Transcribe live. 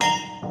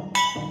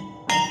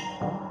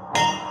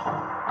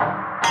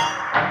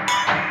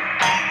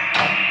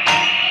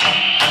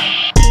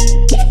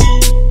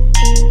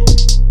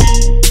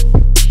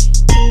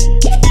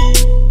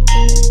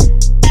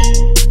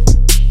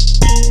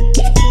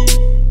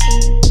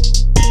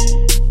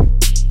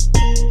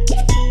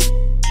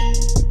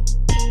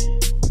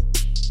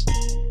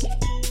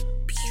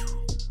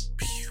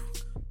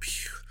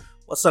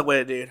What's up with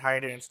it, dude? How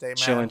you doing today,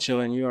 man?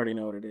 Chilling. You already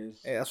know what it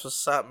is. Hey, that's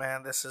what's up,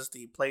 man. This is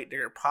the Plate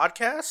Digger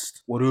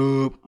Podcast. What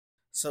up?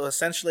 So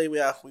essentially, we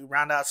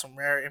round out some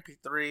rare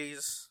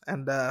MP3s,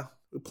 and we're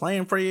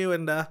playing for you,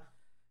 and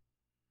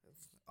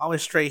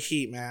always straight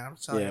heat, man. I'm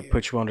telling you.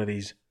 Put you onto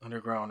these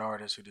underground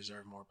artists who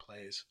deserve more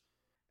plays.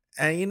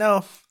 And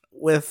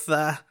with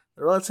the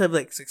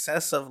relative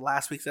success of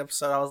last week's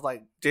episode, I was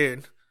like,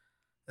 dude,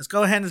 let's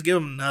go ahead and just give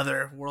them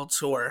another world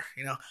tour.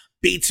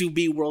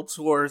 B2B world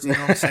tours. You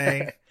know what I'm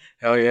saying?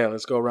 Hell yeah,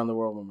 let's go around the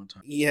world one more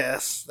time.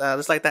 Yes,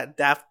 just like that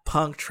Daft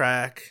Punk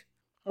track.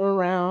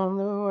 Around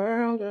the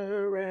world,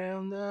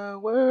 around the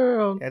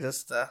world. Yeah,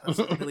 just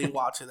really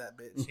watch that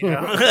bitch,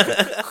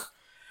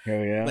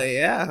 Hell yeah. But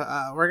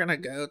yeah, we're gonna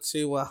go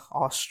to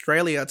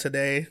Australia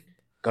today.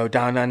 Go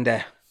down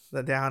under.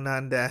 The down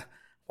under.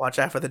 Watch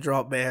out for the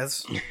drop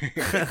bears.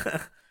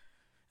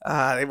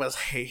 They must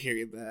hate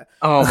hearing that.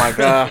 Oh my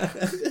god.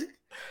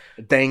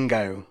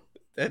 Dango.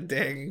 The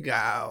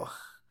dingo.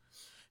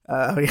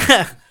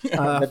 Yeah.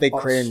 But they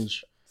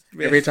cringe.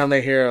 Every time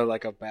they hear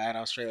a bad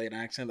Australian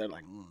accent, they're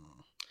like,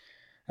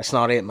 that's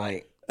not it,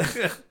 mate.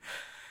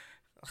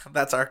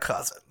 That's our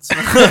cousins.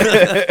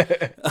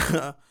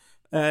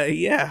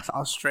 Yeah,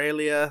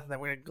 Australia. Then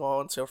we're going to go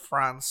on to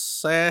France.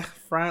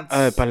 France.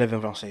 Parlez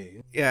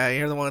français. Yeah,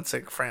 you're the one that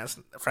took French,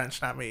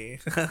 not me.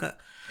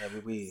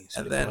 Oui.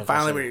 And then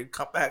finally we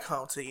come back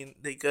home to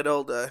the good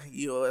old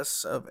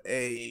US of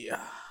A.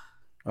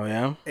 Oh,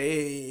 yeah?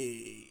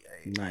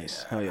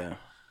 Nice. Hell yeah.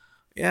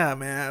 Yeah,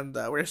 man.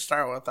 We're going to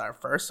start with our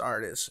first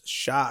artist,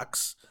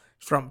 Shocks,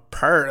 from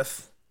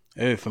Perth.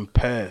 Oh, from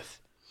Perth.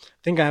 I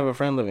think I have a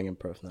friend living in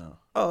Perth now.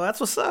 Oh, that's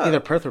what's up. Either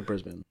Perth or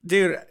Brisbane.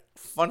 Dude,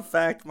 fun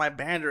fact, my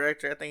band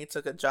director, I think he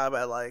took a job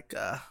at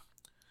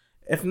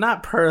if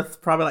not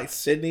Perth, probably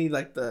Sydney,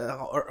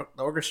 the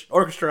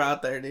orchestra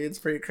out there, dude. It's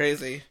pretty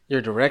crazy.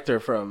 Your director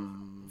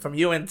from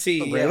UNT.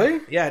 Really?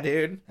 Yeah,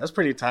 dude. That's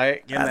pretty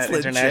tight. Getting That's that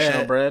international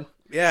legit. bread.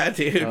 Yeah,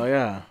 dude. Oh,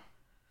 yeah.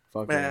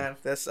 Fuck man,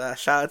 that's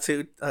shout out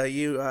to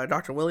you,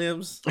 Dr.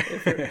 Williams.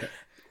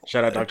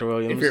 Shout out Dr.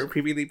 Williams. If you're a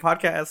PBD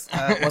podcast,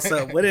 what's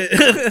up with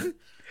it?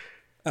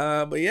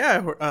 But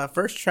yeah,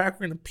 first track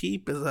we're gonna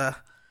peep is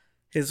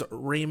his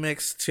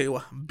remix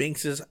to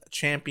Binks'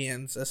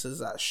 Champions. This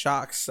is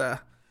Shock's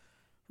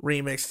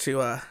remix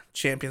to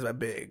Champions by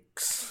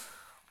Binks.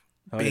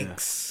 Oh,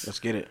 Binks. Yeah. Let's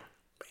get it.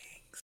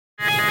 Binks.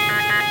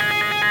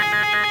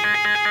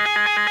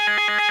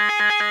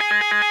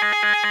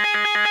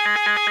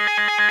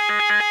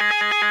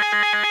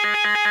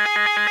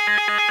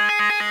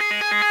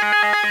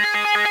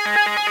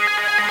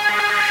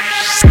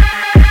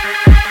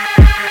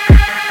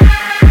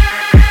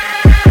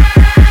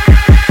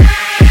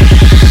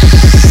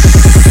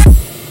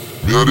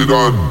 Get it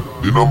on,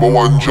 the number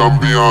one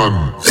champion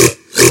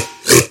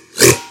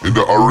in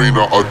the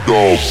arena of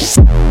dub.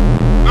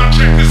 Now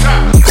check this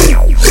out.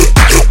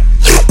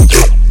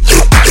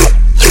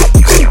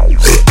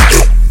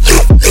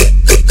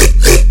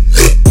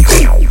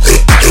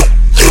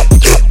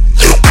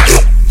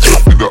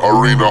 In the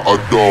arena of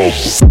dub.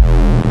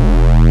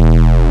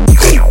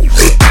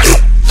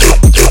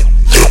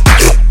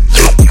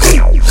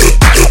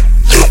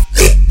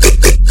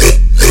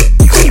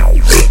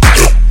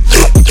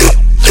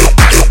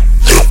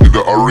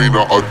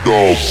 Arena of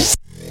dub.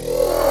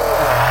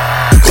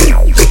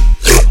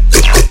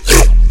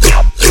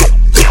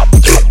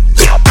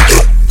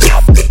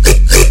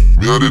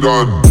 Me had it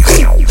on.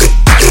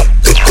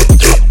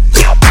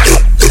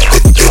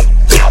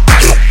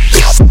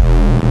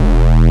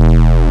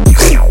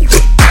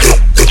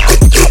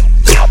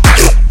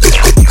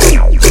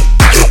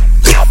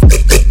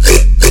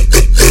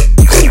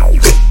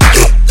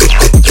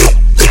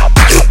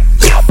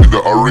 In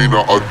the arena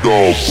of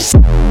dub.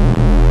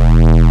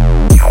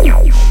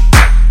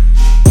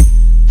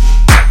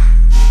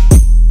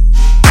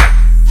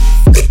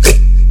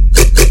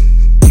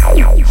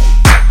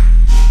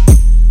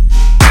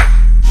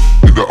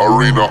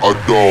 Arena of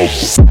dub.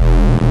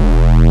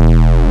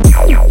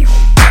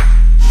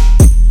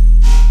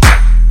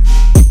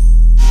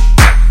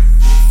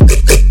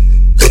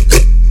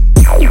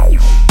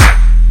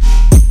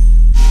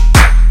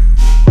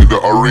 In the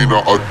arena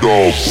of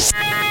dub.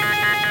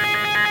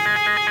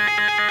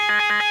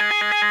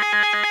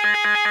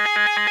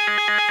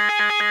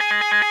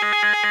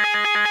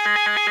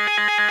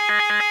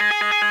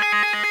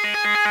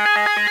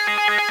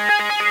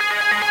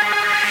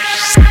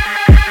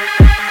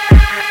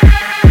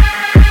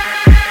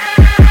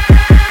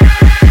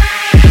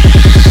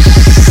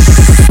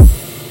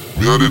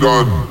 Get it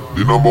on,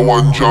 the number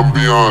one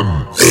champion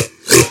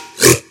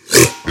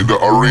in the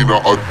arena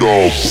of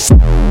dub.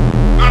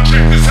 Now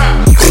check this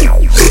out.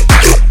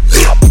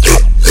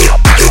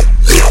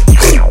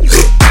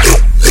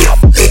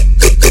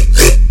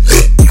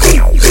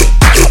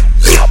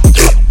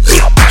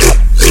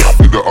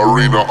 In the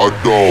arena of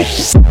dub.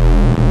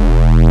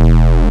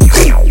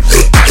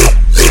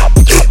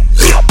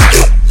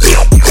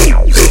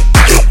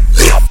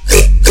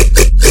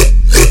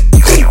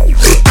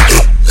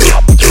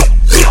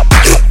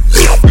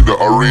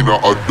 arena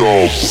of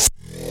dub.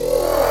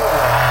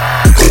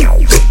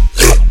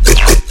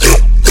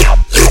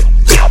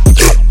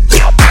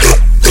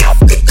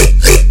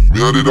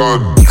 inna the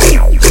done.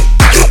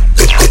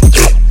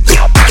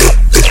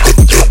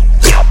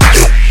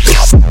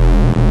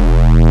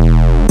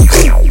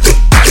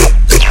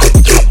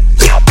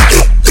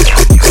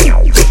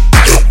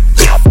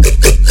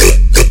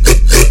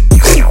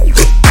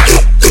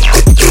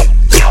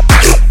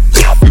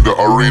 In the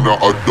arena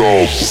a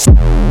dub.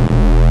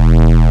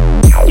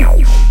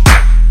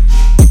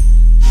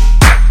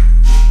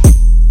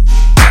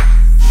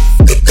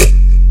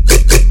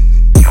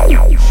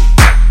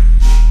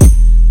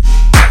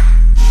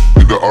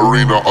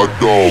 Arena a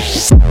dub.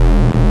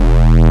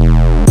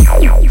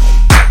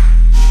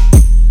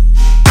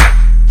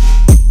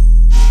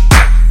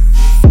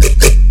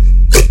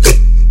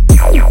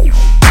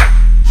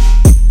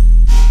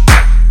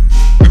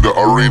 In the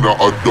arena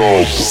a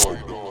dub.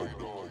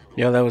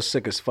 Yo, that was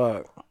sick as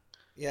fuck.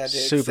 Yeah, dude,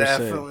 Super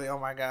definitely. Oh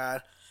my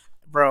god,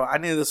 bro, I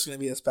knew this was gonna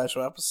be a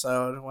special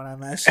episode when I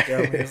messaged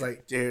him. He was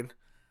like, "Dude,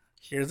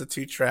 here's the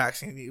 2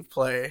 tracks you need to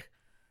play,"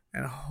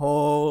 and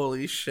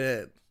holy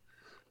shit.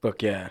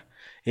 Look, yeah,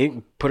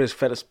 he put his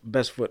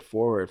best foot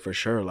forward for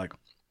sure. Like,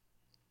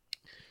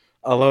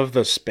 I love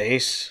the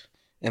space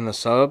in the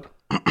sub,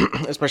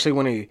 especially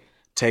when he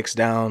takes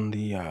down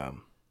the,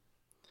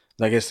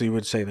 I guess you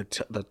would say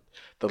the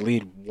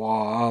lead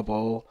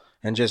wobble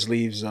and just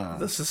leaves.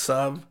 This is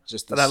sub.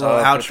 Just the that sub little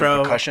with the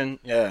outro. percussion.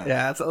 Yeah,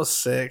 Yeah, that was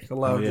sick. I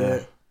loved yeah.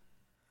 it.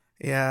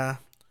 Yeah,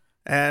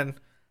 and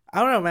I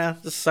don't know, man.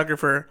 Just sucker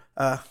for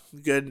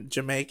good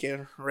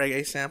Jamaican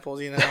reggae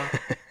samples. You know.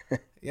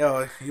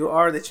 Yo, you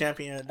are the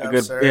champion of dub,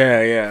 sir.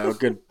 Yeah. A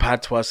good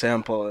patois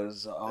sample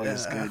is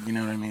always good. You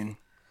know what I mean?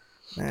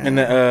 Man.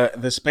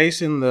 And the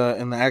space in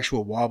the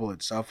actual wobble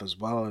itself, as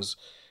well as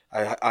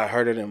I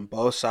heard it in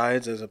both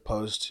sides as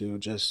opposed to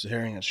just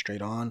hearing it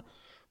straight on,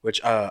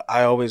 which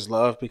I always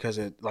love because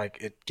it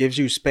gives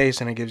you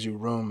space and it gives you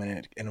room and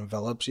it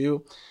envelops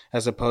you,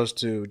 as opposed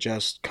to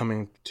just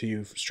coming to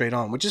you straight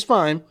on, which is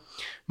fine.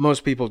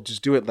 Most people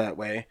just do it that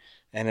way,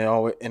 and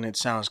it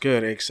sounds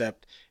good,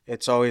 except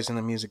it's always in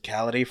the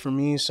musicality for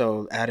me.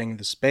 So adding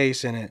the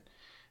space in it,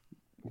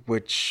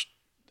 which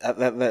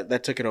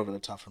that took it over the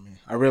top for me.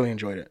 I really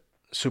enjoyed it.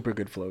 Super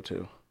good flow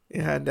too.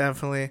 Yeah,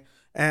 definitely.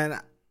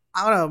 And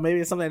I don't know, maybe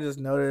it's something I just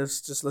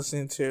noticed just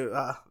listening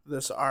to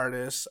this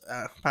artist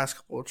past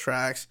couple of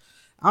tracks.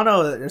 I don't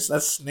know, there's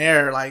that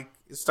snare, like,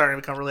 it's starting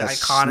to become really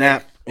iconic.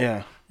 Snap.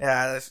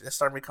 Yeah, it's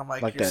starting to become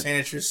like your that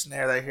signature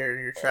snare that I hear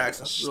in your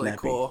tracks. It's really snappy.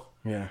 cool.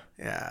 Yeah.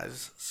 Yeah.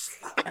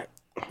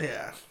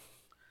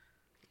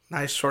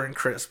 Nice, short, and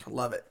crisp.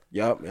 Love it.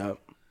 Yup.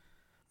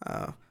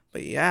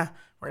 But yeah,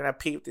 we're gonna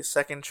peep the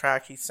second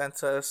track he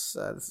sent us.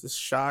 This is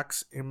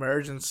Shock's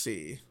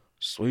Emergency.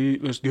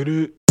 Sweet, let's get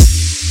it.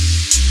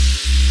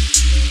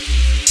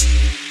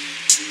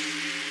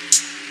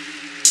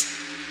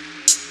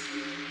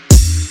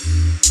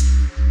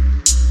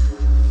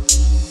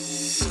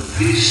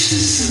 This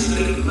is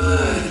an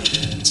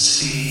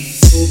emergency.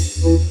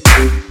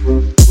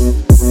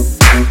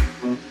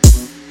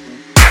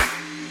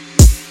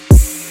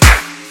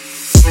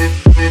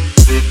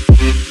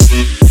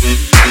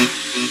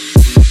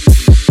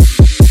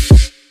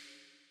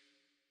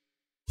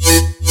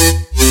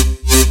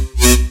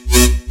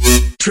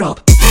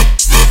 Drop.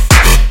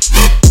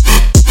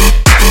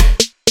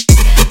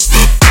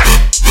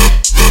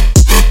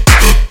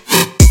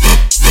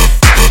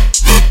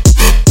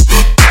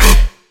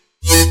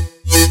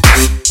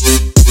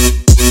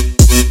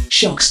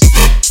 Shocks.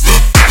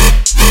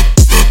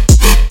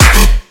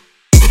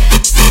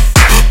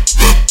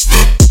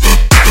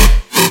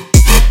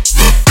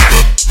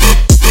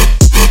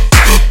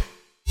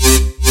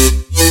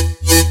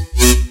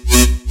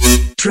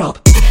 Drop.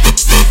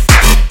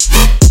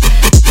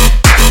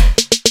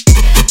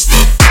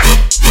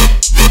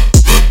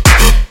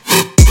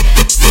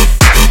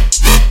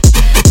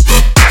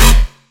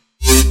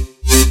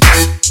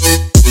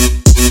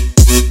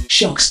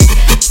 Shocks.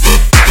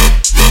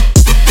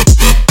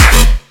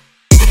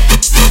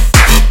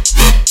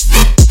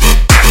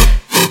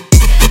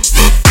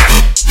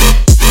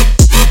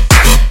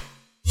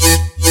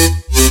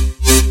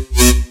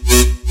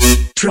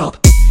 Drop.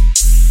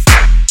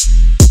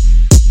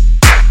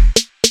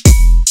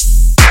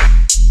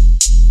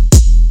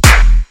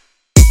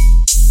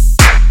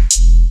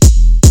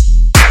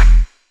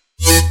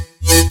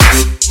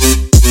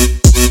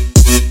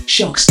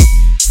 Shocks.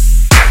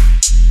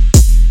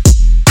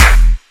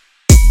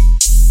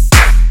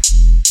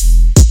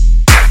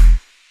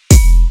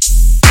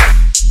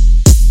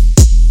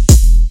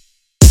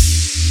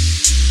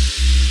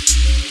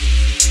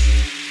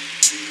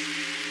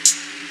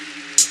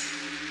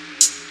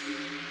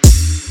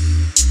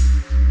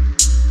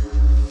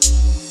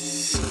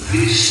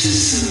 This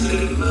is an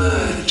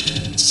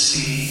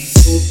emergency.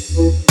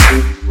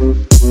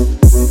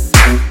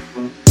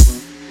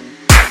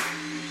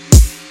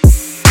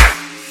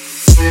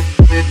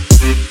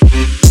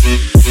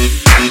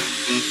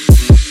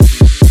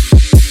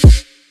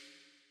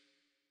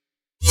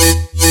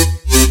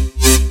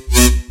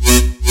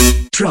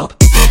 Drop.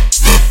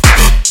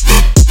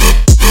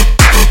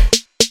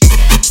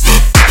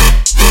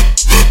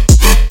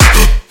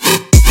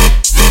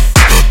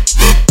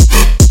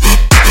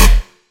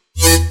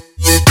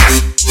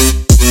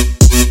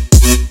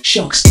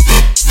 Shocks.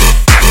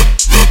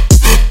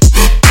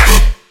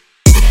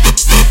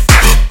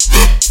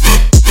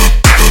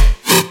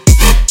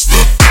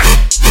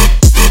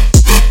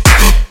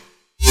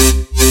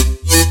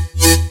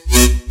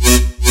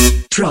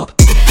 Drop.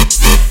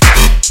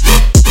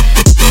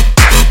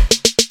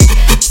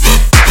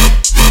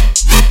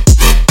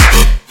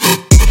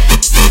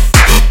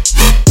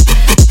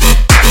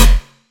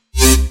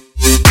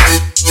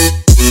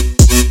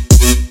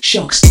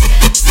 Shocks.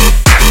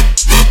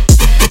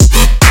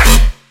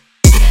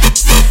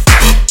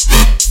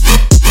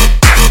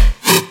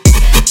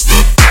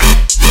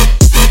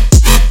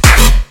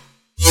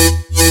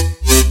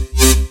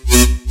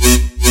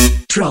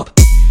 Drop.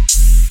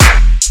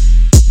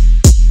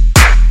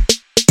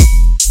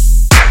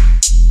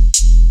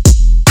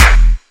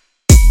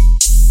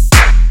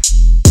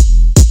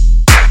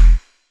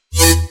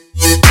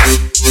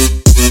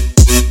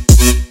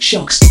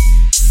 Shocks.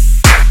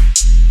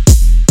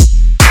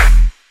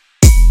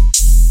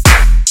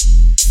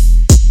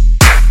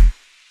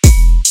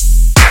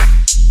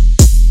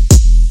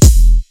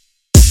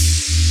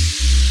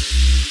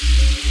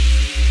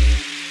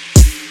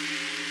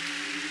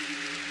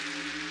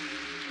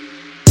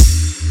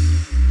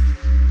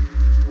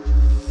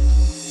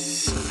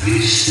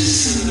 This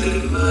is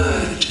an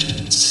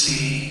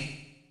emergency.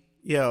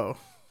 Yo,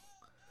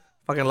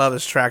 fucking love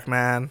this track,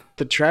 man.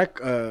 The track,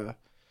 yeah,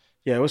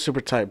 it was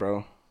super tight,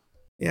 bro.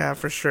 Yeah,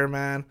 for sure,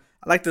 man.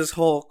 I like this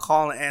whole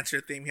call and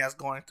answer theme he has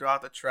going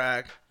throughout the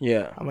track.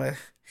 Yeah. I'm gonna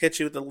hit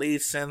you with the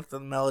lead synth, the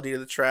melody of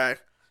the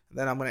track, and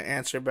then I'm gonna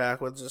answer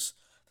back with just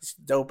this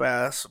dope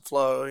ass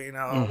flow, you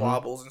know,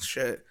 wobbles and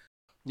shit.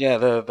 Yeah,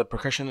 the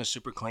percussion is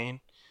super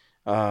clean.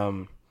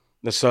 The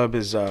sub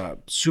is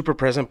super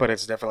present, but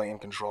it's definitely in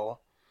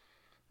control,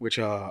 which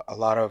a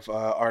lot of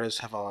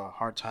artists have a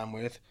hard time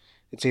with.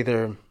 It's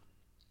either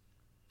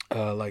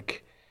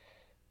like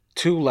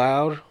too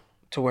loud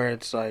to where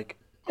it's like,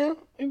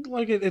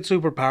 it's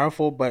super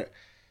powerful, but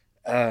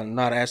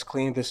not as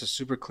clean. This is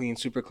super clean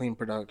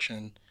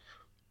production.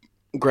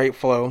 Great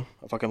flow.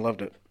 I fucking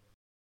loved it.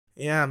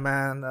 Yeah,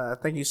 man.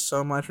 Thank you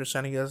so much for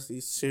sending us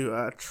these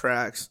two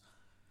tracks.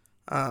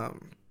 Yeah,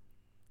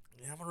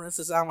 I'm gonna rinse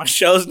this out on my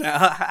shows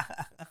now.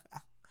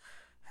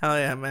 Hell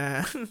yeah,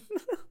 man.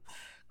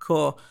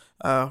 Cool.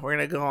 We're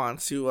gonna go on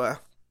to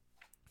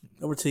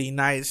over to the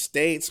United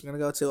States. We're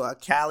gonna go to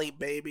Cali,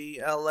 baby,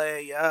 LA,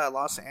 yeah,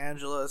 Los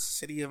Angeles,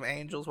 City of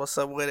Angels. What's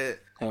up with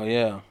it? Oh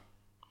yeah.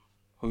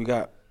 Who we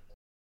got?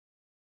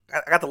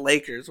 I got the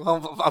Lakers.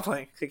 Well, I'm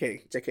playing.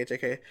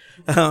 JK.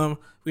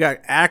 We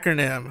got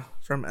Acronym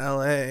from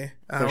LA.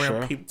 We're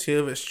gonna peep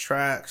two of his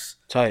tracks.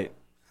 Tight.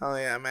 Oh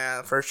yeah,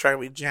 man. The first track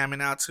we jamming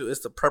out to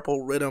is the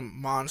Purple Rhythm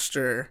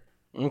Monster.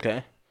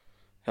 Okay.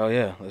 Hell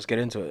yeah. Let's get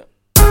into it.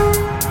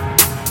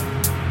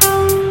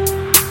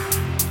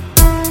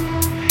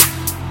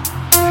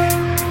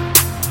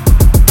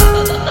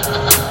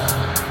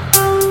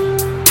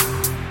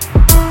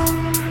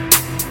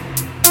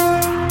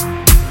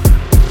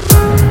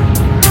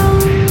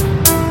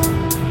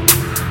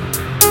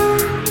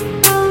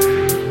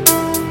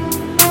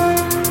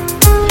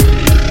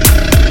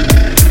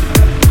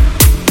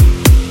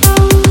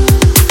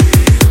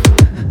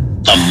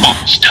 The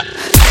monster.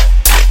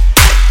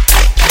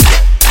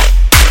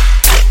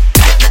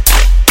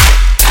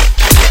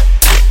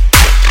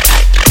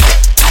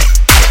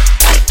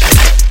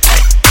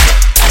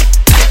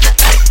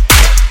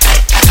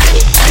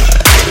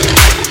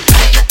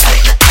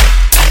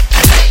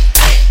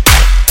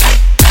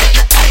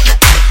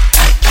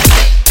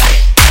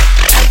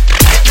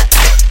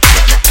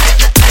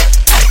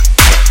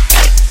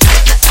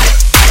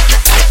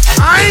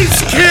 I ain't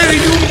scared of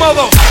you,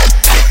 mother.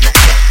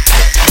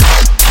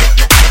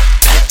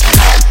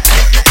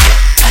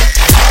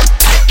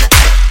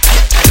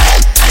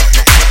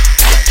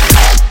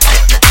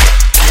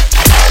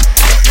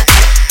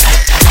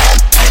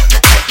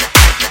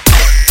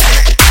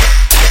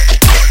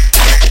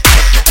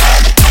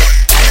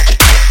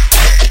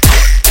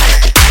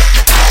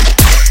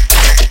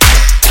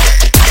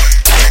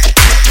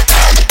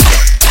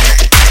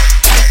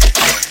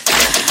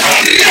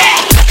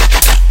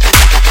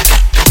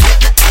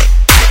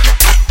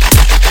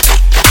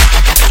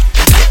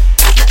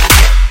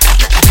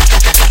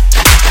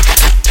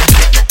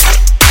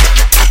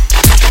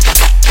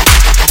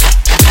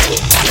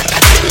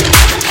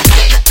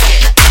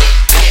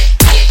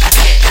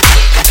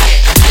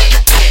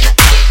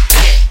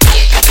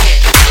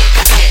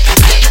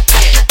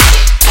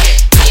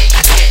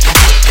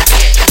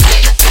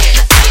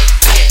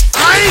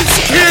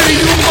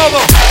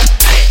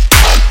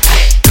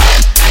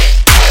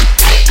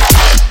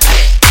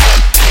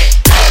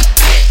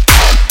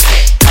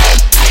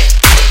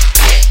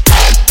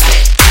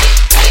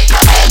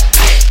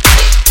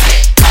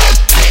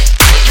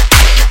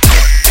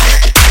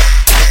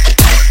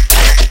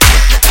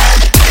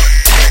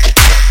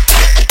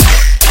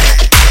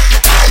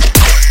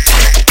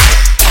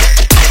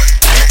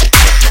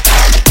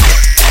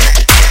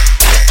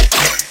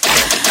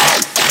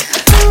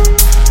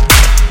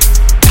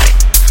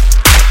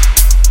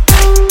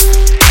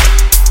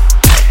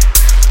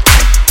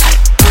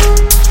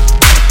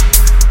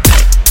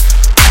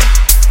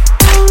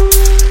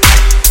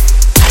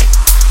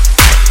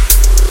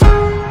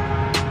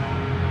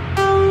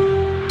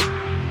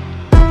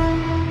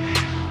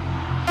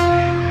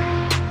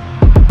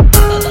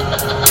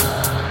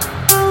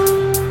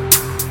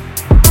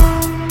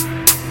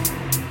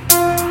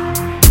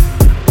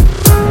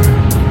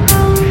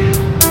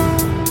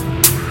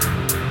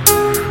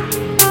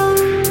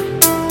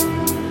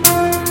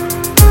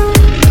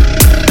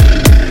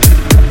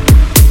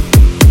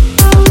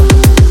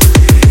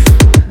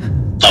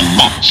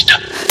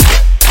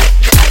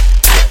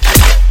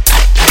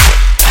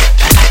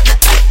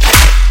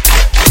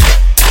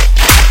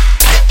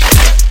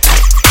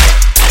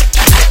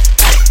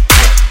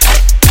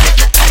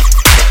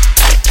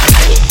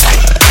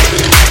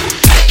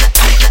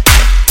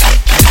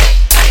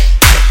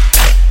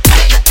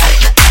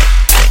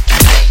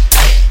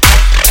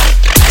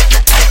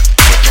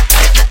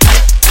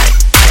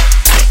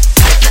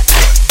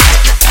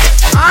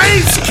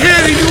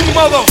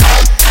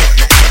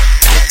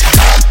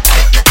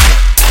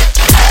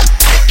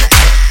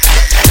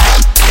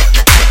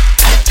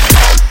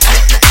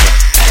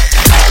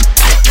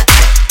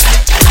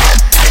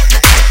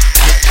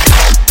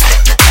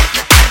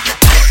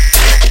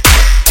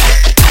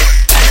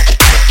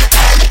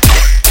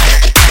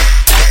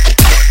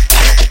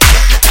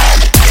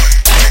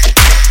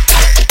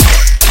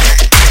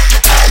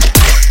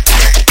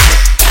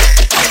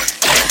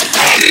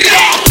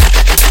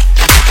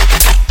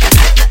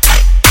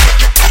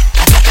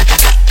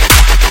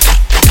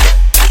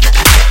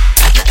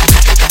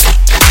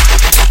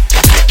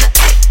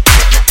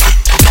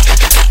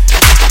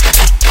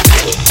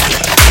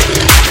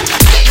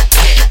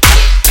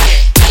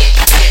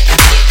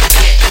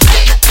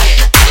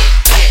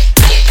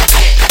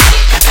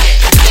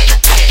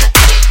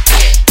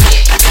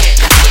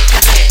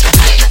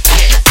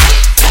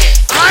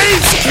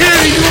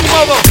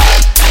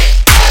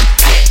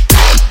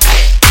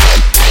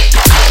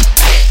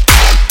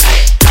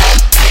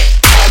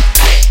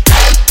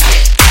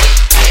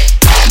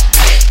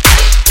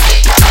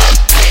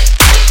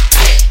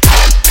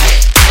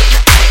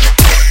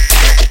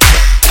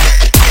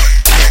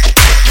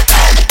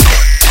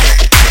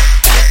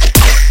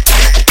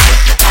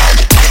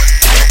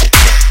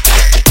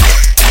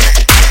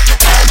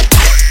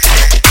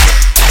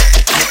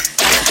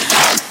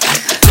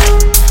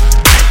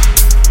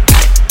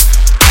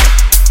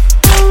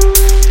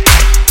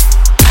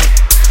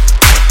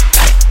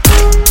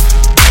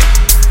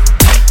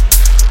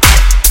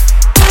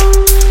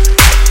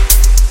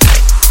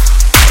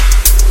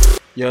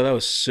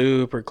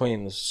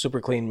 was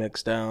super clean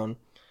mixed down.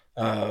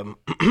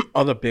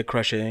 All the big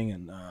crushing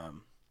and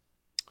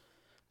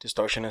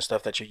distortion and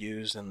stuff that you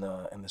used in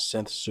the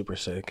synth is super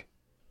sick.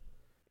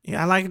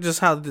 Yeah, I like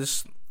just how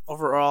this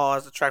overall,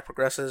 as the track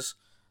progresses,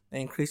 the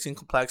increasing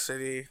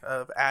complexity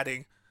of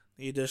adding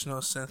the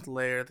additional synth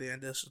layer, the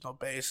additional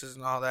basses,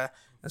 and all that,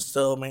 and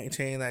still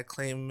maintaining that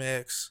clean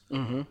mix.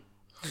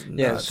 Mm-hmm.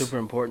 Yeah, it's super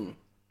important.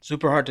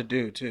 Super hard to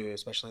do too,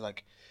 especially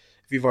like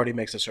if you've already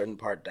mixed a certain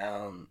part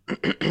down.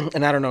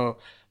 And I don't know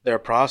their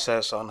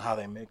process on how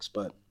they mix,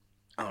 but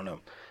I don't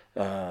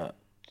know.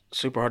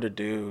 Super hard to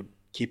do.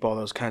 Keep all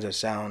those kinds of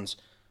sounds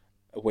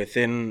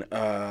within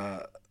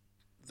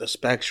the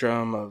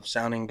spectrum of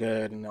sounding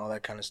good and all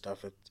that kind of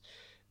stuff. It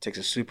takes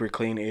a super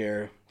clean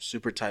ear,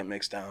 super tight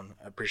mix down.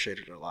 I appreciate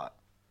it a lot.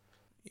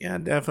 Yeah,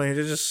 definitely.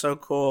 It's just so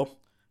cool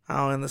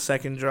how in the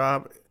second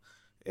drop,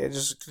 it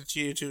just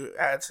continued to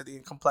add to the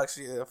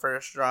complexity of the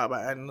first drop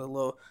by adding the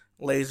little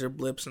laser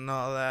blips and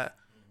all that.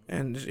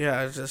 And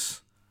yeah, it's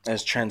just...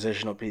 as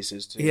transitional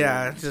pieces to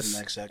just the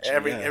next section.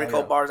 Every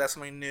couple bars, that's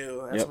something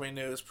new. Something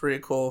new. It's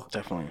pretty cool.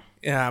 Definitely.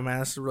 Yeah,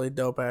 man, it's a really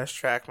dope ass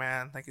track,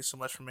 man. Thank you so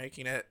much for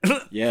making it.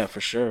 Yeah,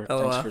 for sure.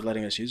 Hello. Thanks for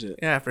letting us use it.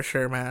 Yeah, for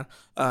sure, man.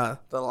 The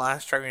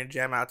last track we're gonna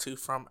jam out to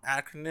from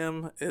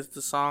Acronym is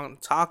the song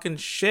 "Talking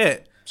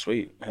Shit."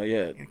 Sweet, hell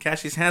yeah.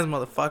 Catch these hands,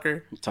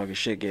 motherfucker. Talking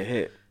shit, get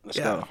hit. Let's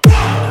go.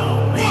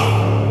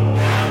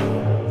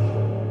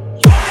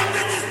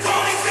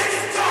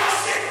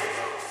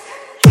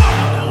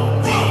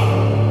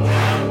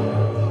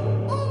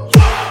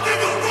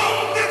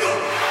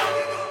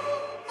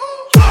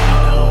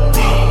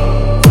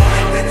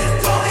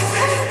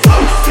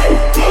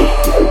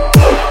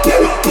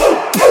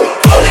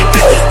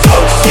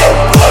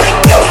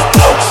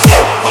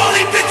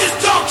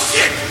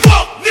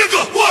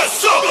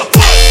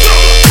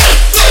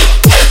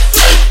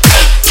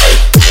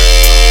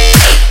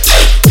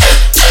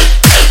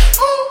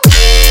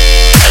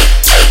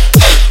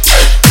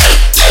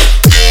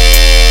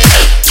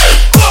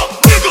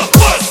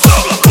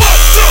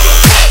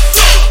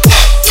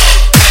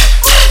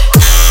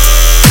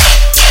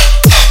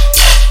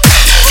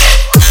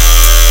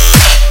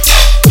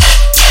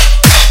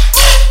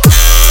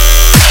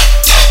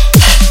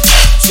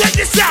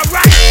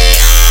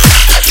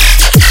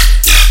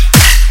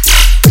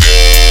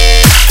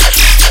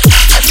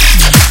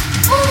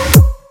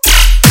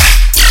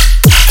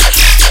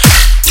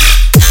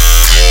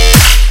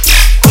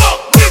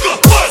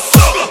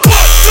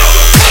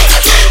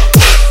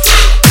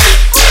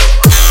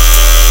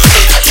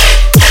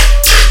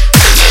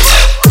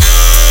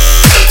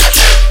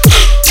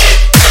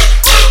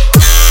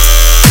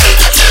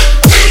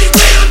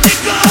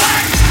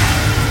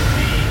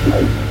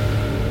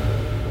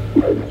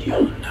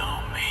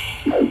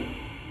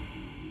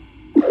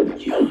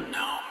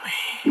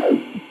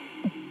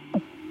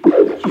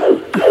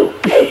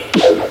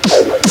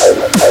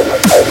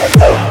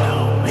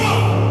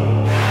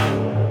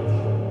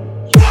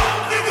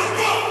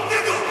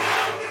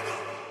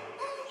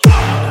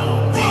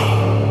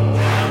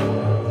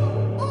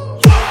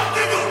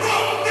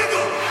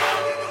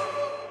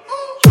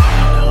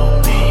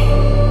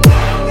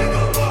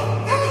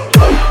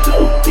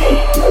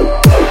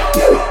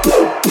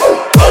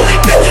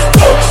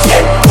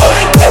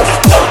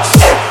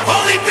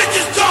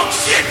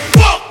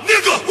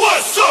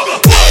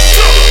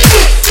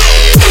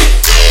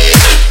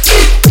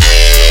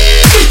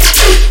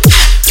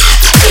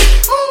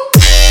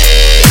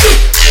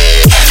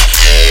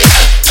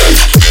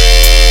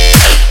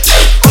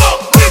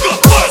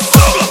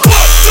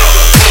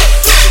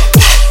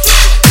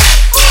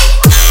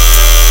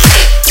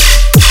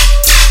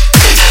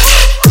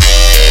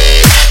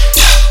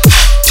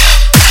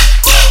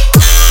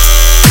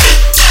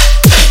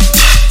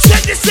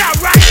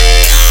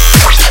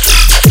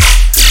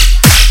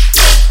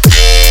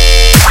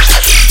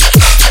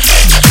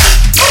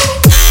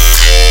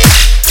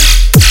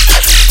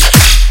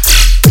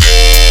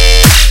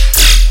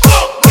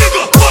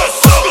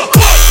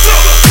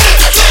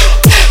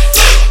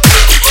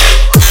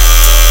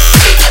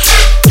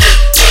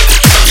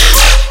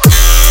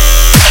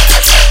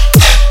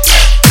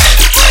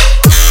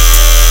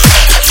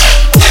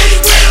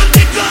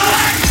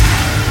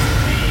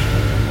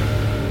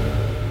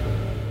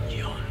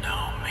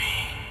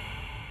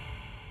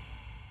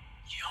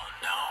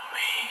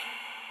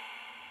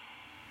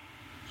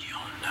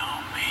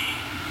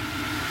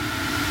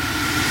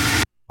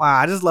 Wow,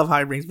 I just love how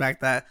he brings back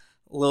that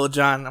Lil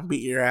Jon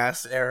beat your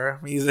ass era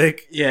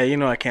music. Yeah, you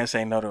know I can't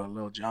say no to a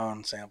Lil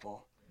Jon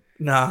sample.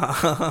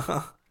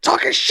 Nah.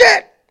 Talking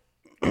shit!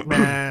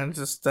 Man,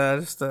 just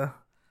a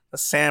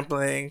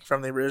sampling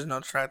from the original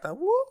track. That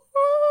woo.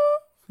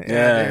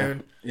 Yeah,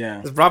 dude.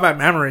 Yeah. It's brought back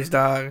memories,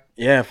 dog.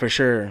 Yeah, for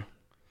sure.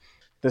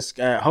 This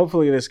guy,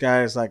 hopefully this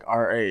guy is like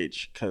our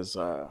age, because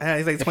yeah,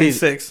 he's like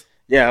 26.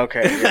 Yeah,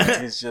 okay.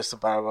 Yeah, he's just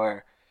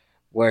about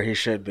where he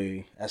should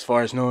be as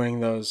far as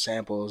knowing those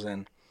samples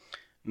and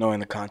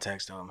knowing the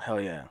context of them. Hell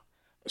yeah.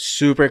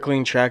 Super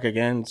clean track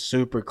again,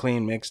 super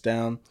clean mix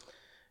down.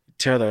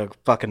 tear the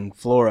fucking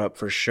floor up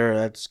for sure.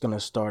 That's gonna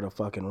start a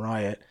fucking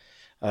riot.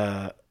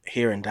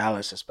 Here in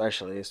Dallas,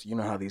 especially, you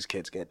know how these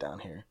kids get down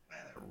here.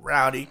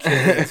 Rowdy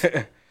kids.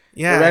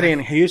 Yeah. They're ready in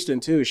Houston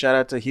too. Shout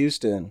out to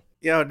Houston.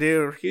 Yo,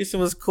 dude, Houston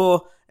was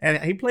cool,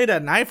 and he played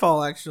at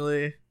Nightfall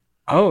actually.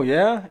 Oh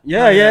yeah,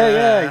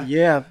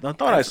 yeah. I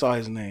thought I saw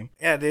his name.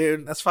 Yeah,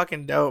 dude, that's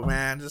fucking dope,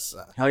 man. Just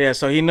Hell yeah.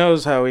 So he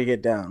knows how we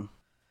get down.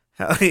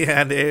 hell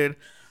yeah, dude,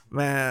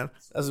 man,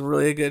 that's a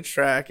really good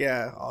track.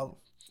 Yeah,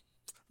 all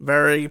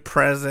very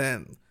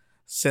present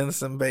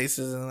synths and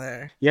basses in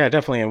there. Yeah,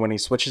 definitely. And when he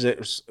switches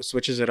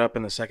it up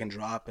in the second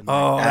drop, and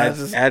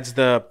adds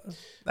the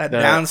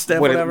down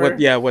step,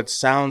 whatever. What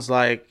sounds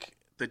like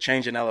the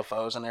change in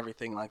LFOs and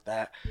everything like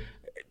that.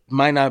 It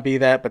might not be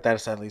that, but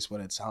that's at least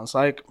what it sounds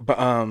like. But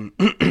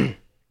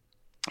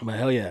but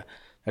hell yeah,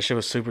 that shit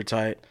was super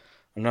tight.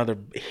 Another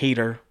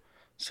heater.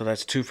 So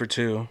that's 2 for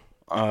 2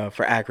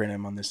 for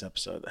acronym on this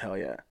episode. Hell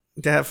yeah.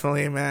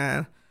 Definitely,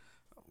 man.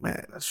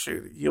 Man,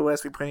 shoot,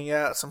 US be putting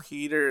out some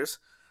heaters.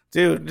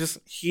 Dude, just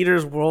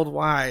heaters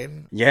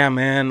worldwide. Yeah,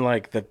 man,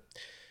 like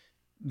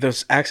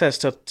this access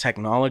to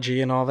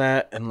technology and all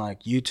that, and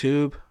like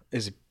YouTube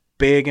is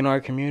big in our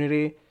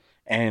community,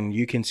 and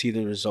you can see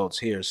the results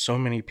here. So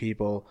many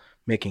people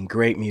making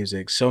great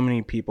music, so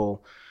many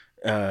people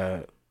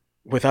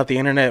without the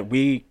internet,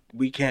 we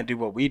can't do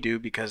what we do,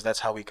 because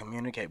that's how we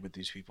communicate with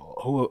these people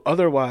who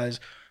otherwise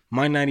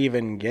might not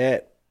even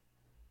get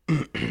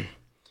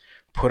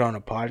put on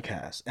a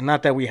podcast. And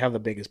not that we have the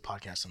biggest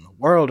podcast in the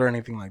world or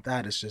anything like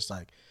that. It's just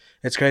like,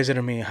 it's crazy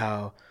to me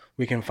how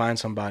we can find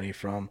somebody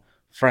from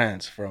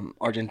France, from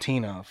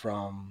Argentina,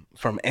 from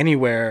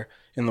anywhere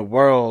in the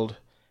world,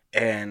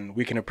 and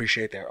we can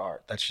appreciate their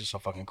art. That's just so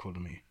fucking cool to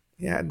me.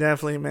 Yeah,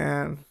 definitely,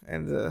 man.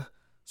 And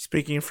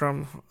speaking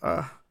from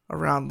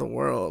around the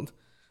world,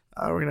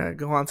 we're gonna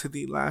go on to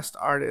the last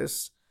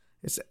artist.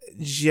 It's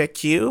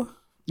JQ.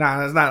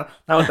 Nah, it's not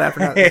what that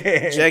pronounced.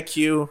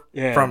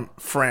 JQ from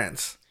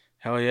France.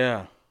 Hell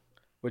yeah.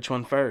 Which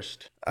one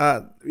first?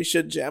 We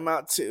should jam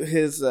out to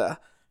his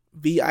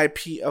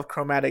VIP of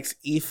Chromatics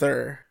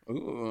Ether.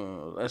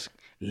 Ooh, let's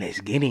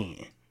get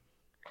in.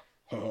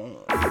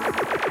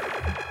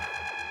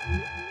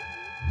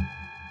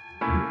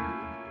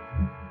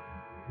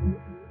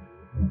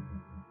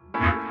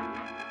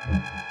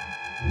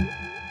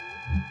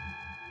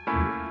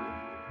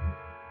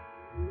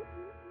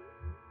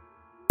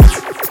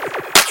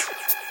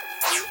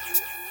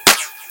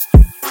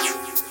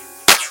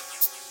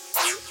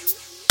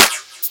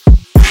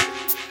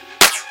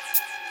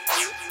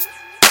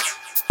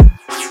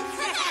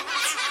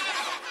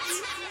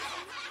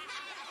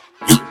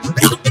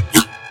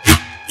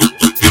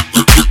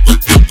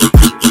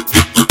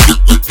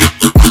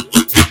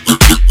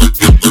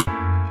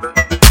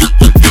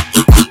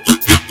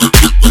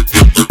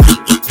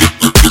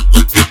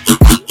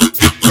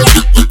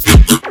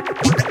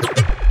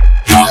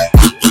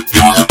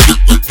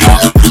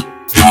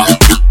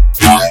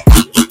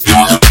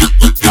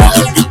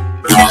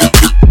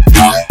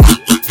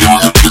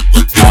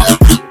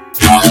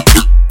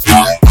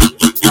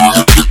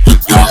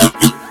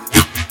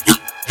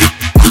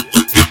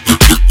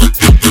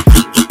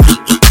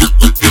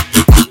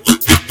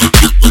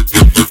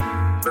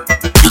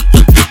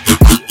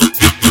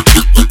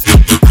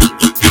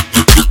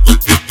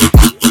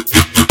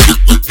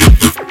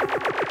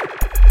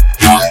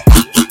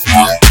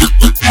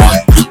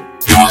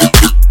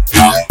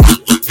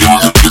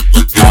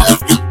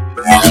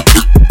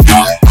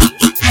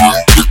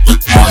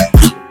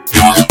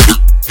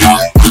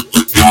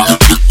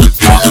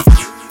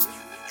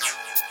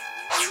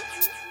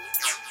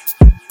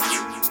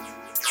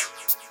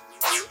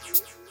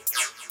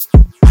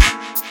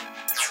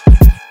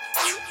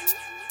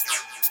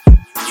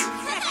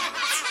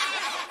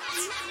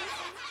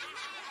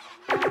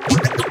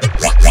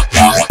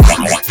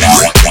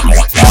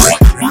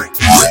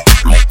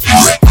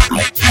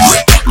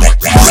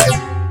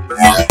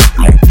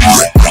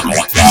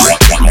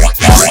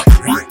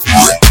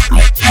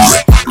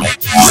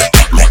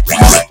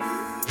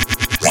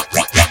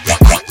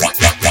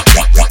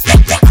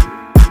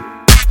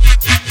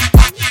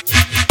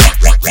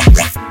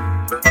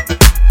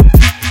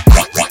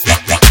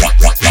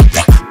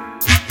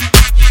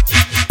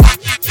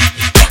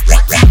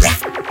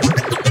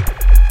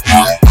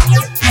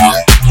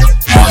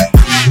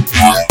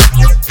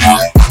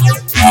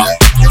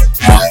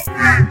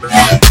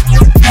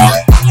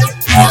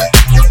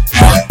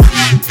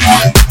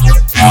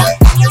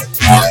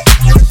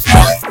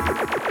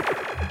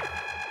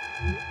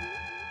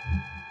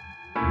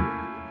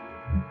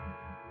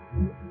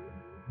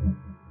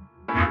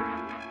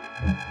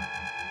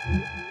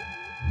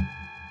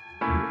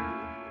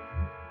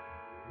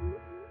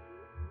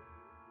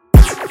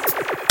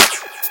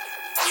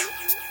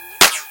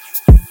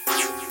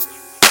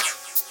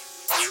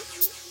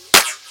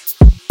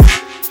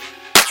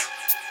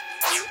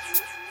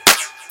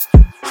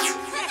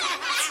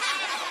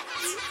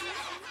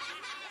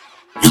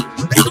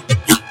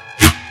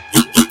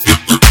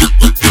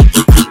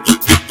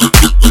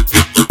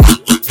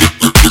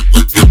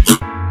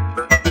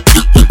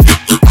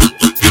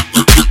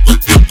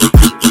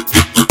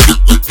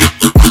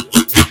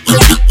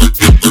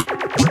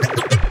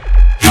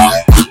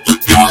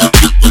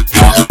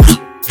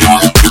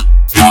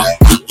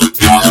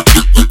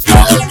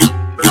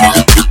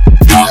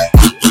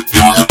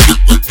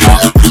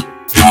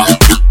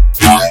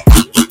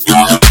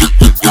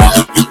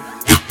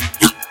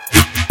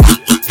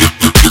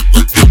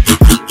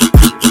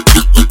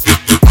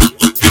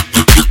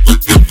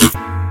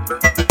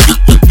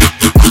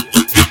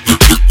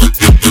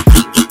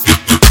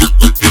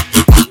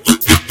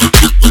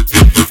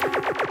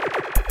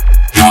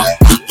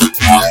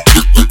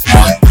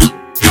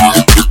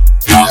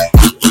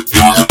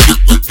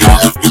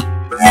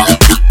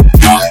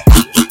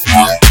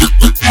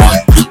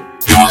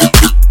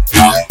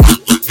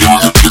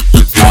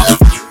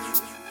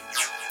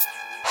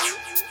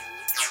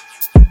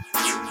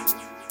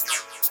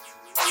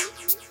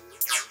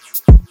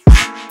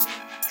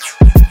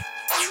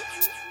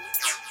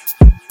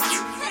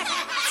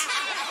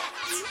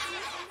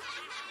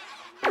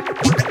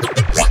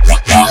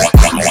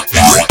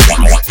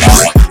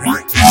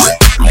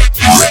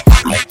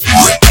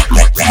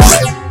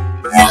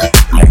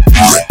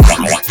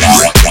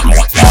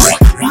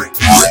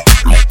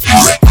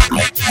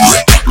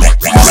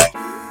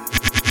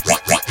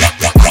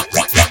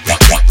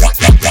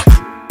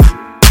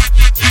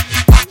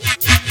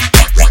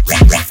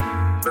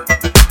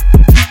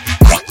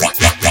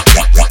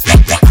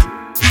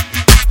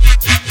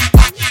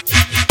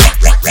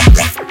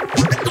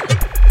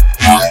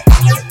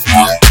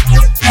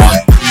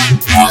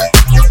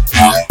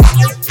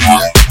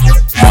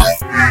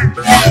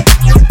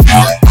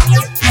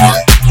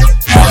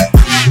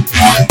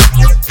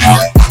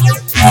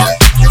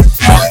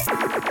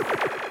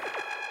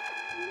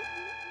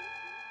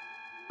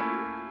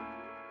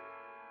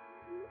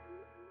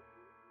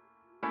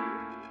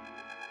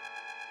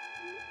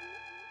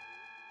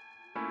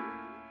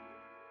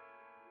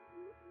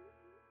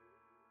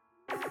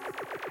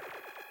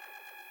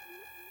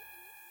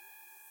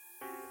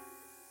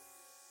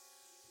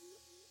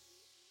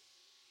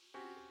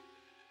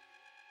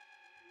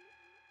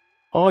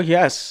 Oh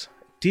yes,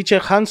 DJ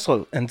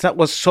Hansel, and that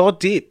was so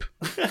deep,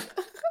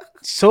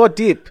 so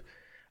deep.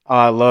 Oh,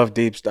 I love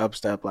deep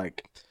dubstep.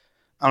 Like,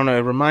 I don't know.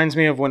 It reminds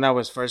me of when I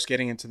was first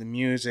getting into the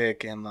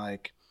music and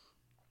like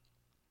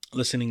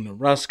listening to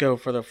Rusko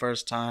for the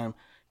first time,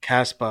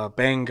 Caspa,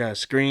 Benga,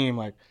 Scream,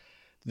 like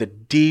the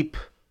deep,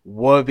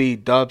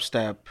 woobie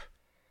dubstep.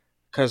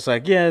 Because,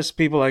 like, yes,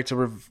 people like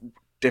to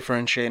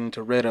differentiate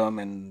into rhythm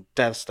and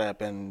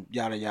deathstep and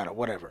yada yada,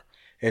 whatever.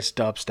 It's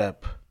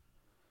dubstep.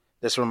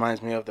 This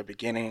reminds me of the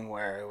beginning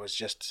where it was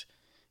just,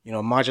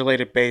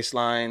 modulated bass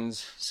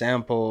lines,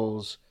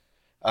 samples,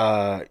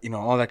 all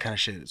that kind of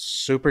shit. It's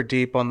super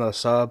deep on the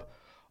sub,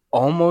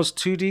 almost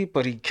too deep,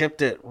 but he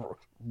kept it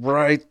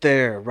right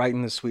there, right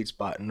in the sweet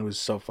spot, and it was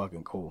so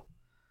fucking cool.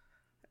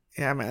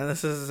 Yeah, man,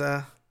 this is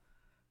a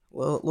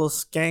little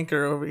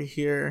skanker over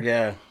here.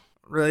 Yeah.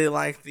 Really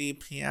like the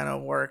piano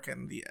work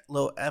and the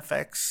little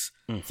FX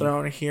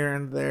thrown here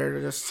and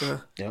there just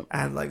to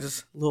add like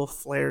just little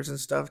flares and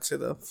stuff to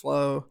the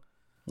flow.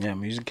 Yeah,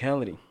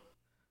 musicality.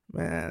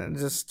 Man, and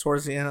just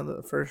towards the end of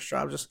the first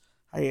drop, just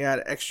how you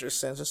add extra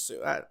synths just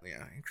to add,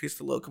 increase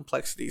the little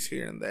complexities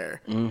here and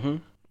there. Mm-hmm.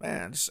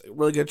 Man, just a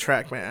really good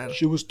track, man.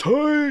 She was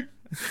tight.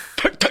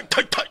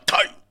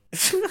 Tight.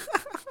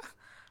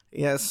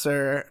 Yes,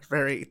 sir.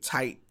 Very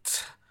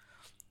tight.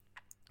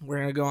 We're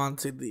going to go on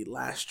to the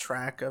last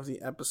track of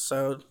the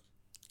episode.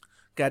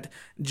 Got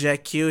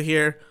Jet Q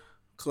here,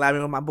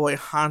 collabing with my boy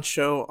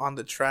Honcho on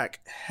the track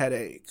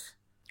Headache.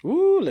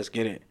 Ooh, let's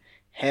get it.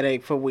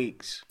 Headache for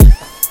weeks.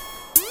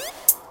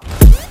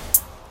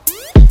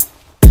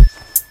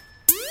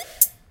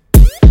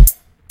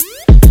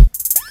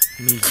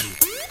 右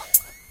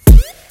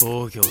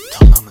防御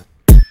頼むなん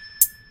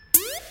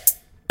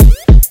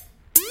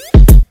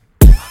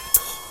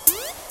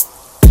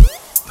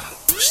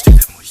としてで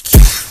も生き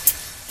る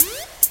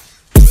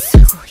す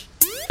ごい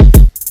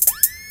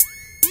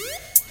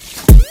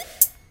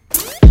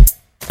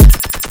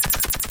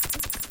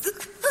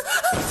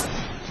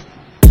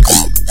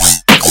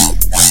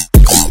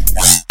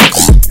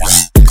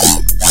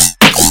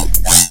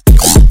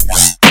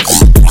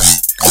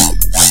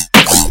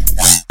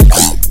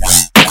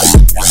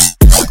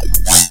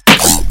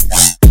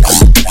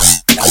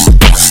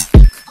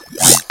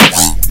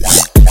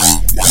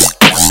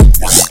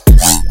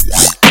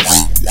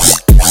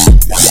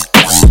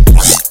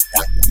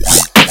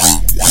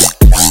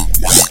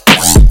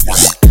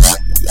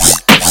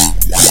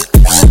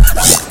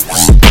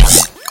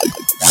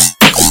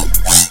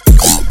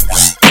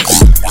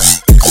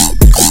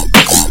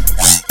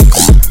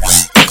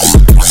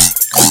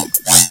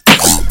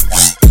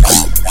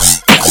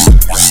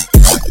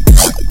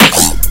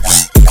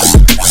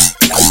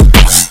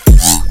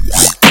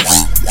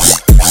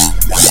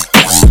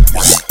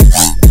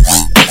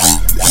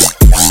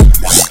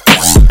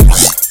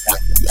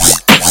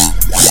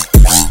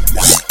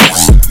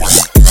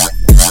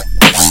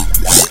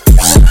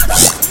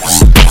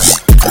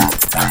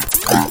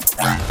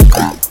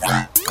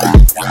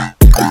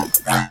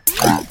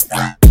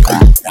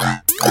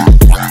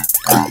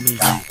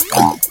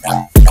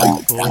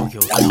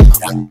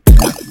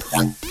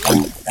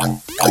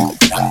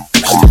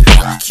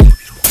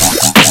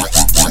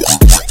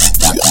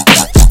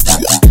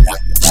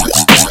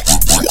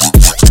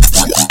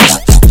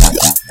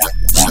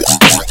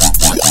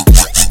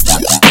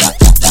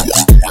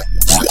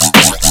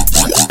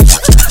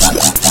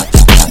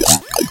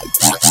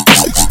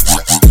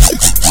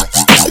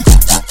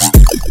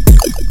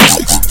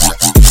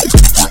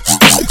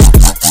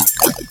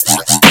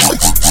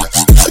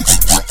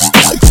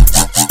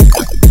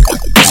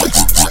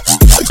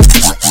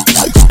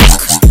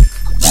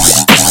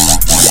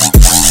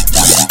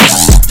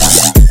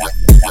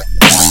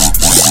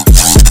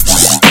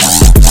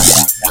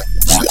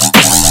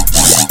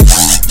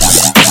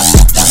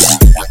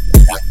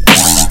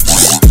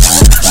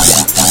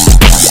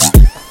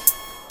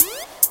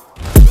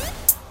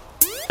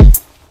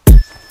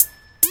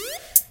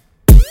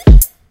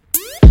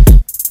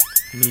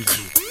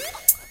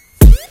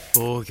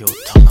防御頼む右防御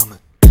頼む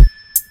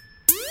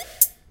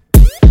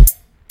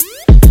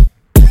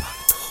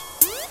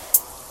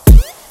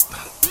な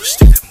んとし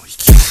てでも生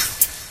きる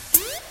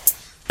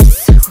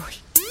すごい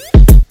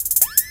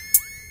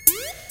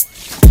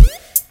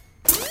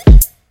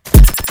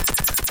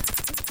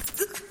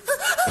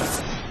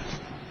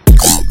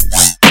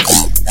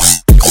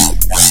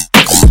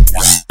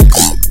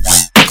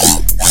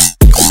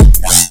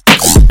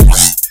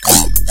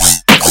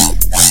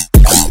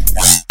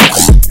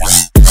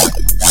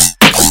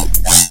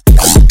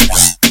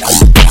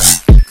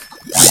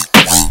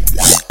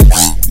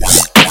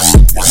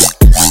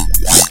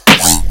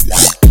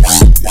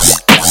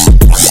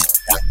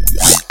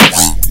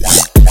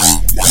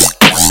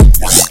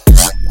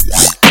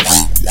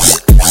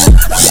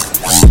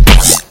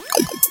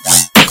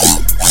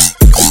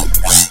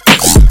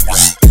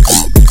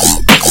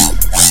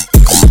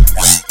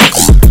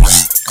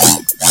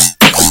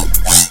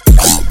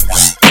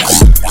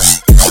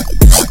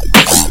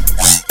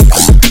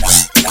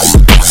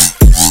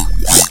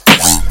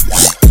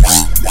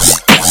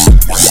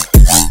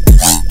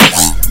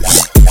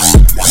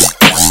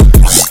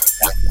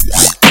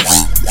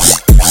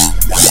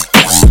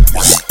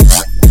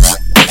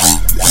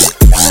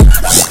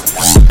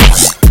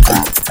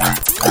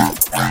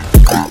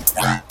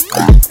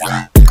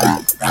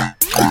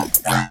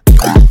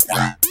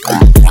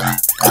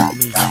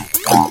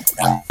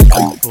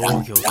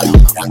防御タ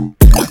マ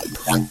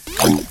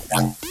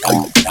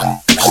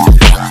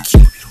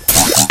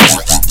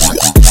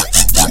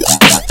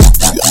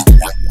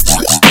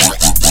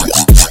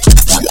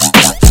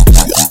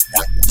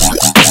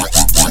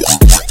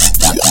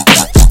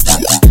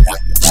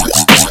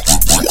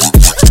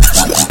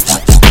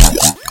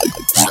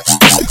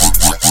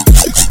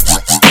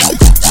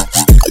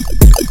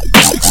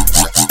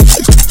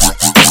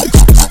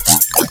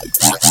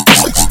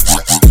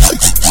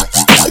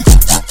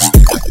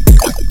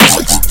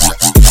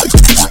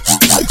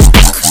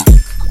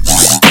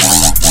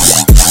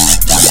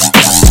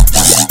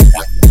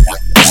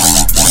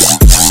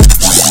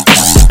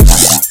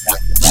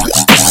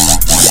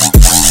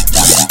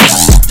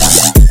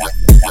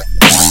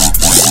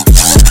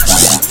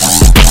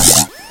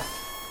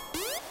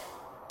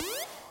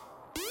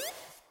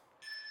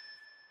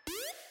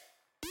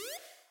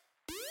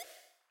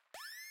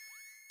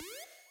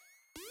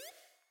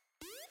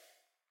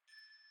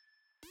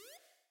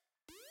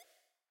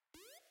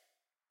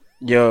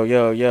Yo,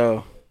 yo,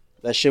 yo.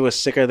 That shit was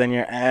sicker than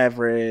your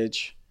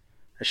average.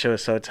 That shit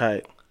was so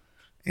tight.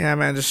 Yeah,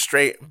 man, just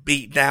straight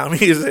beat down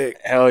music.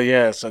 Hell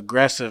yeah, it's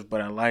aggressive,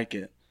 but I like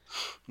it.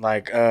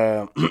 Like,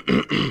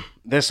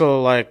 this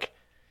will, like,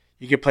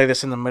 you could play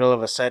this in the middle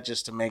of a set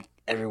just to make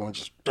everyone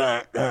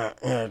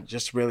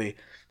just really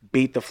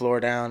beat the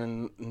floor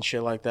down and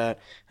shit like that.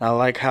 And I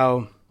like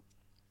how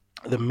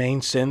the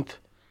main synth,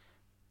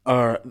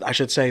 or I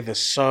should say the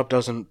sub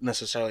doesn't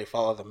necessarily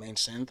follow the main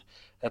synth.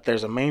 That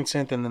there's a main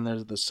synth and then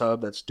there's the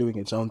sub that's doing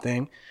its own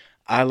thing.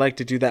 I like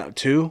to do that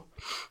too.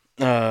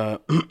 That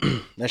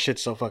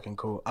shit's so fucking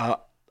cool. I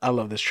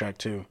love this track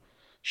too.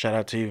 Shout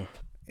out to you.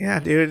 Yeah,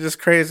 dude, it's just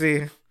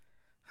crazy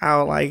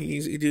how like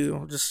you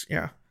do just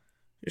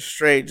just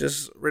straight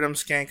just rhythm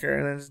skanker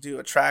and then just do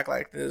a track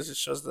like this. It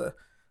shows the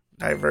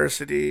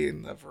diversity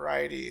and the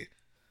variety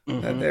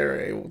that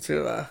they're able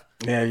to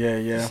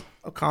Yeah.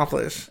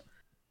 accomplish.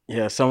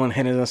 Yeah, someone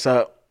hitting us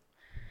up.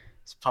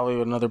 It's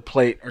probably another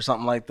plate or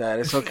something like that.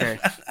 It's okay.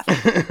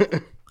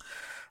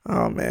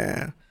 Oh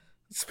man,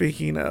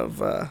 speaking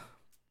of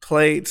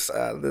plates,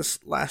 this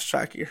last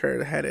track you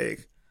heard,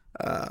 Headache,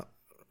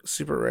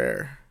 super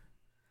rare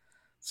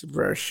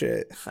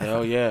shit.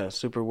 Hell yeah,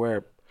 super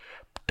rare.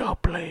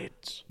 Dub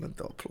plates. The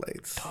dub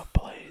plates. Dub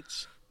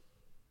plates.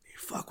 You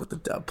fuck with the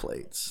dub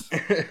plates.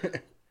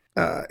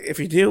 If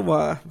you do,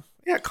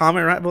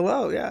 comment right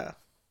below.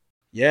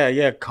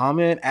 Yeah.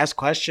 Comment, ask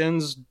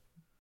questions,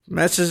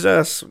 message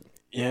us.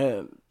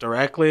 Yeah,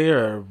 directly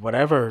or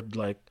whatever.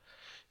 Like,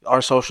 our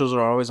socials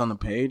are always on the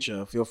page.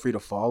 Feel free to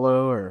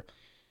follow or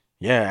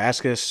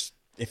ask us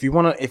if you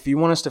want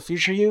us to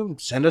feature you.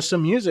 Send us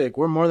some music.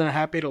 We're more than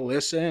happy to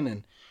listen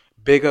and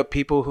big up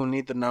people who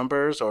need the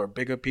numbers or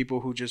big up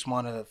people who just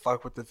want to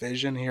fuck with the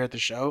vision here at the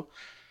show.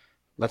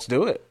 Let's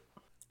do it.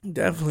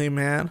 Definitely,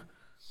 man.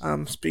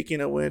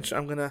 Speaking of which,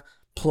 I'm gonna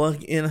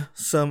plug in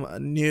some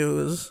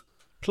news.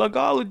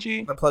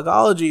 Plugology. The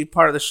plugology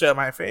part of the show,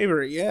 my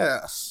favorite.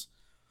 Yes.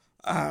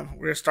 We're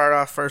gonna start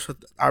off first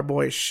with our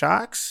boy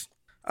Shocks.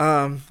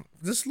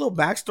 This little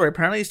backstory.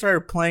 Apparently, he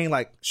started playing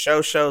like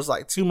shows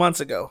like 2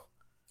 months ago.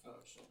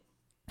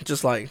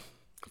 Just like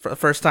for the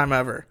first time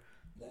ever.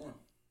 Damn.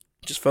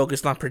 Just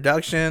focused on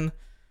production,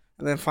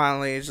 and then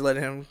finally just let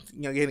him,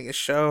 getting a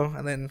show,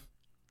 and then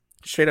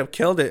straight up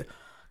killed it.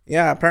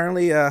 Yeah,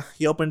 apparently,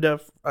 he opened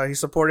up. He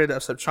supported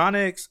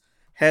Subtronics,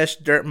 Hesh,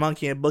 Dirt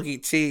Monkey, and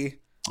Boogie T.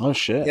 Oh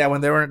shit! Yeah,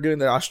 when they weren't doing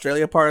the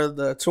Australia part of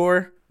the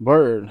tour.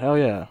 Word, hell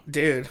yeah,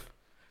 dude.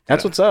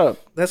 That's what's up.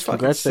 That's fucking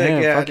Congrats sick. to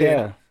him. Yeah, fuck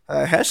dude.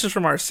 yeah. Hesh is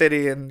from our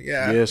city, and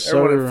yes,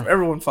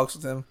 everyone fucks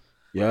with him.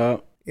 Yeah.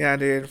 Yeah,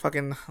 dude.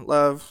 Fucking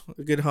love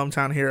a good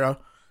hometown hero.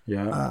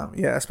 Yeah.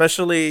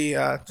 Especially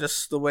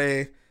just the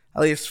way,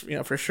 at least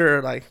for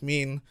sure. Like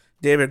me and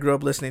David grew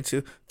up listening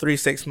to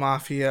 3-6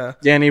 Mafia.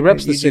 Yeah, and he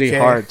reps the city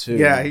hard too.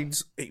 Yeah,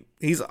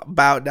 he's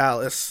about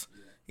Dallas.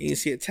 You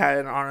see it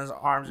tatted on his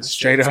arms and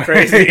straight up.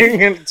 It's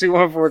crazy.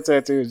 214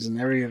 tattoos and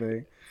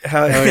everything.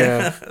 Hell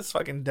yeah. That's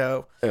fucking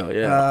dope. Hell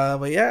yeah.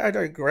 But yeah, I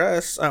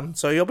digress.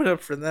 So he opened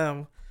up for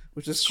them,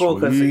 which is cool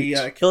because he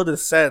killed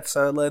his set,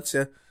 so it led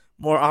to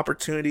more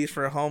opportunities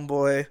for a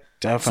homeboy.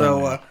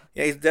 Definitely. So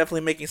he's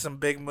definitely making some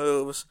big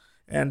moves,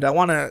 and I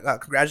want to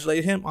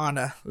congratulate him on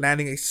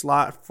landing a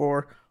slot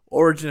for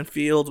Origin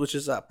Field, which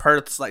is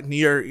Perth's like New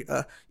Year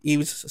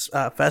Eve's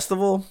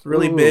festival.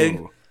 Really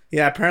big.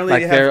 Yeah, apparently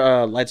like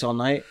their Lights All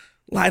Night.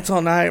 Lights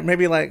All Night,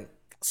 maybe like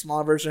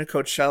small version of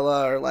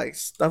Coachella or like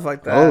stuff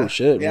like that. Oh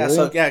shit! Yeah, really?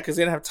 so because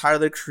they're gonna have Tyler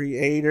the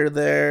Creator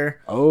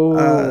there. Oh,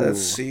 let's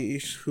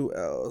see who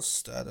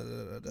else.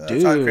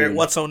 Dude, Tyler Creator,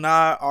 What's So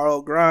Not,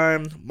 Arlo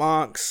Grime,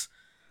 Monks,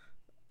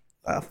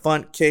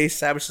 Fun Case,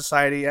 Savage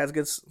Society. Yeah, it's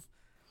good,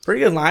 pretty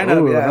good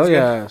lineup. Ooh, yeah, hell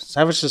yeah!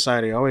 Savage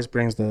Society always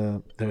brings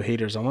the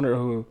heaters. I wonder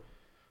who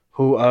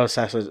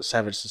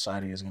Savage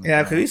Society is gonna.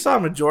 Yeah, because we saw a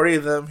majority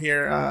of them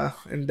here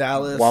in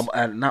Dallas.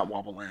 Not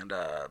Wobbleland.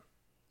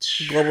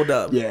 Global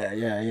Dub.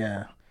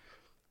 Yeah.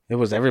 It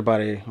was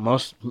everybody.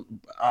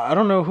 I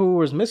don't know who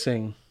was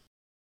missing.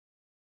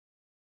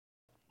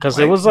 Because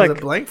it was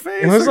like Blank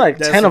Face. it was or like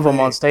 10 of them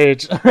on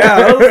Decimate? stage.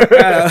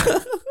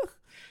 It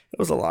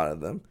was a lot of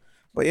them.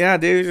 But yeah,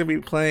 dude, he's gonna be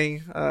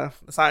playing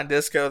Silent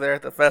Disco there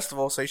at the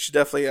festival, so you should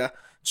definitely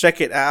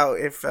check it out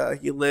if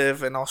you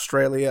live in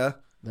Australia.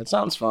 That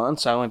sounds fun.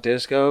 Silent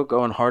Disco,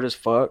 going hard as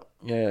fuck.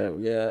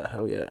 Yeah,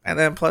 hell yeah. And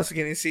then plus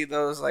again, you see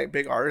those like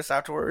big artists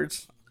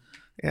afterwards.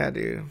 Yeah,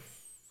 dude,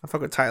 I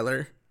fuck with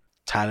Tyler.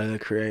 Tyler the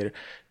Creator.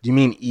 Do you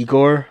mean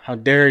Igor? How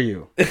dare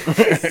you?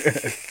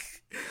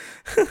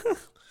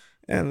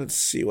 And let's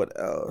see what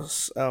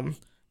else.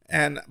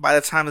 And by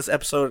the time this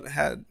episode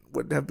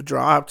would have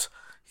dropped,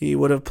 he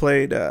would have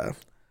played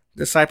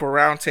Disciple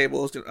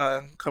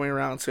Roundtables coming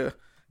around to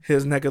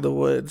his neck of the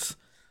woods.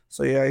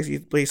 So yeah, he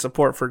plays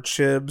support for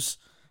Chibs,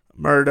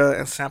 Murda,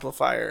 and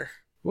Samplifier.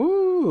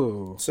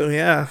 Ooh. So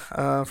yeah,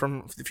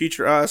 from the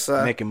future us,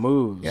 Making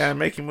moves. yeah,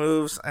 making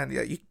moves, and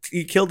yeah,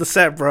 you killed the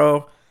set,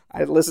 bro.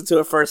 I listened to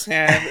it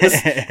firsthand.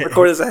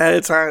 Recorded this ahead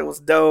of time. It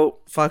was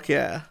dope. Fuck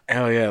yeah.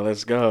 Hell yeah,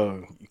 let's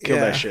go. You kill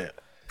Yeah. that shit.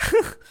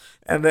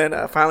 And then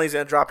finally he's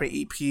gonna drop an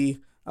EP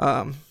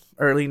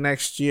early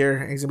next year.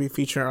 And he's gonna be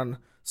featured on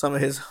some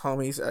of his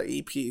homies'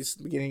 EPs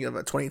beginning of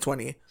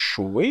 2020.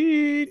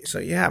 Sweet. So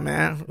yeah,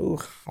 man. Ooh,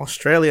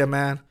 Australia,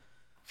 man.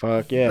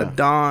 Fuck The yeah.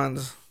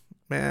 Dons,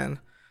 man.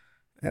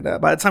 And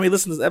by the time you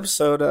listen to this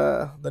episode,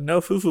 the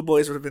No Fufu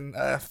Boys would have been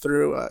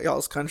through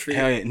y'all's country.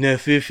 Hell yeah. No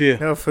fufu.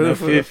 No fufu. No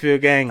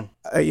fufu gang.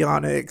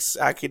 Ionix,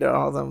 Akita,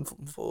 all them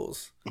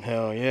fools.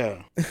 Hell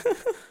yeah.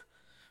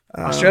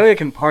 Australia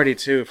can party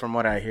too, from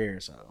what I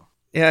hear, so.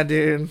 Yeah,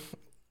 dude.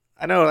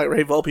 I know, like,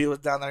 Ray Volpe was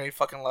down there. He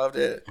fucking loved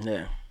it.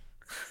 Yeah.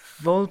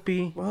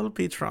 Volpe.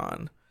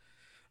 Volpetron.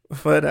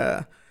 But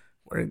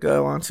we're going to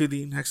go on to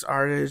the next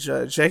artist,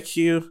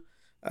 JQ.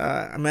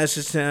 I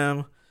messaged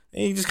him.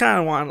 And he just kind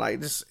of want to,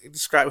 like, just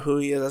describe who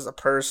he is as a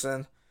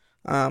person.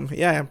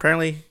 Yeah,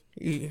 apparently,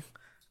 he,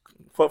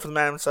 quote from the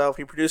man himself,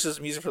 he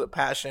produces music for the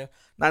passion,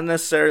 not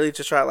necessarily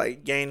to try to,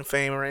 like, gain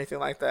fame or anything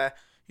like that.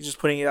 He's just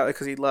putting it out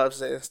because he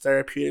loves it. It's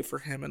therapeutic for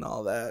him and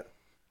all that.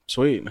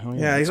 Sweet. Hell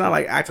Yeah, he's not,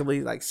 like,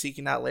 actively, like,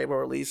 seeking out label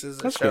releases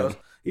and That's shows.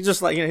 good. He's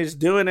just, like, he's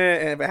doing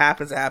it, and if it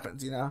happens, it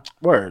happens,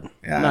 Word.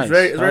 Yeah, Nice. it's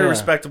very Oh, yeah.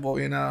 respectable,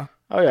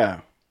 Oh,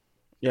 yeah.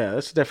 Yeah,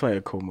 that's definitely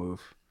a cool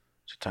move.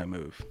 It's a tight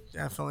move.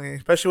 Definitely,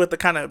 especially with the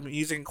kind of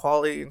music and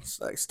quality and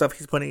like stuff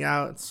he's putting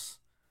out. It's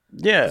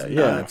Yeah,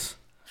 nuts.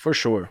 for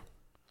sure.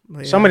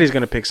 But, yeah. Somebody's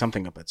gonna pick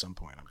something up at some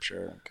point, I'm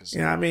sure. Cause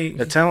Yeah, I mean,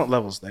 the talent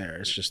level's there.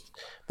 It's just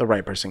the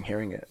right person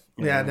hearing it.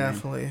 You know yeah, what I mean?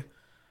 definitely.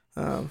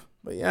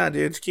 But yeah,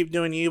 dude, just keep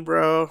doing you,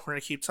 bro. We're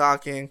gonna keep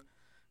talking.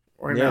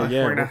 We're gonna,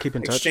 Yeah, we're we'll gonna keep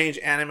in touch. exchange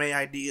anime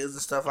ideas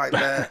and stuff like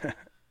that.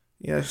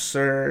 Yes,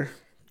 sir.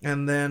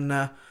 And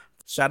then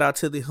shout out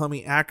to the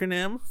homie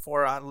Acronym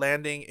for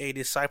landing a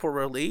Disciple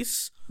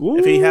release.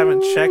 If you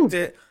haven't checked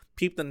it,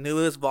 peep the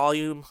newest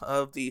volume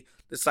of the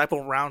Disciple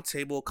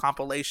Roundtable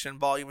compilation,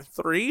 Volume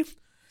 3.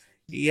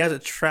 He has a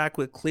track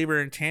with Cleaver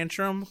and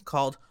Tantrum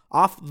called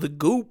Off the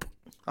Goop.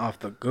 Off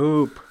the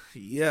goop.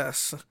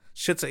 Yes,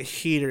 shit's a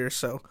heater.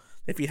 So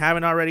if you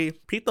haven't already,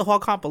 peep the whole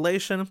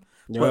compilation,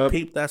 but Yup.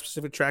 peep that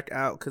specific track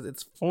out because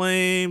it's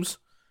flames.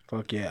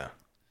 Fuck yeah.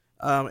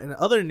 In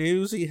other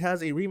news, he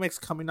has a remix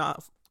coming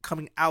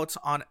out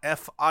on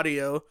F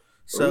Audio.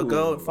 So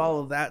go and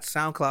follow that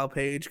SoundCloud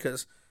page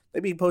because they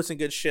be posting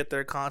good shit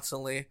there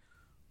constantly.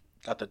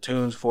 Got the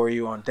tunes for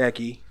you on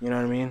Decky. You know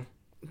what I mean?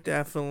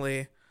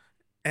 Definitely.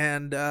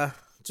 And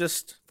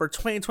just for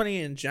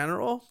 2020 in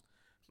general,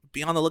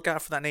 be on the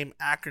lookout for that name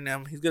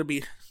Acronym. He's going to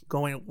be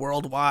going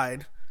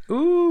worldwide.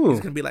 Ooh.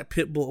 He's going to be like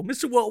Pitbull,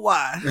 Mr.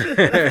 Worldwide.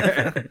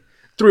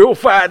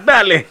 305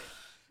 Valley.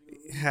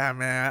 Yeah,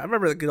 man. I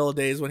remember the good old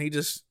days when he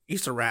just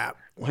used to rap.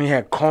 When he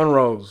had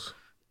cornrows.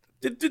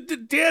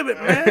 Damn it,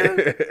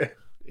 man.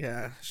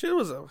 Yeah, shit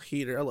was a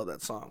heater. I love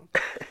that song.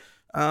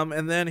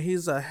 And then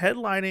he's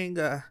headlining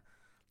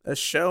a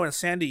show in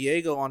San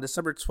Diego on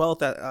December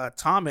 12th at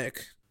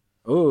Atomic.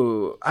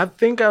 Ooh. I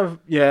think I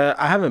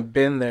haven't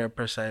been there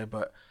per se,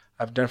 but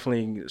I've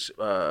definitely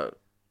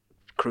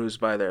cruised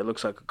by there. It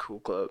looks like a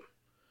cool club.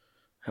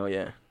 Hell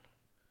yeah.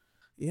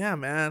 Yeah,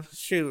 man.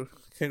 Shoot.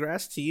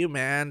 Congrats to you,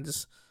 man.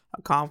 Just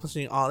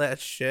accomplishing all that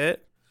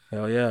shit.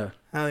 Hell yeah.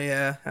 Hell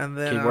yeah. And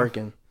then Keep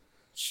working.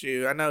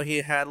 shoot, I know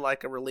he had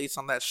like a release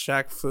on that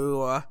Shaq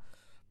Fu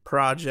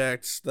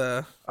project.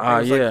 It Ah,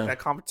 was, yeah. like, that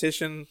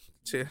competition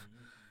to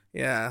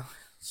him,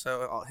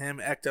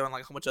 Ecto, and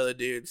like a whole bunch of other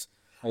dudes.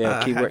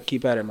 Yeah,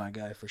 keep at it, my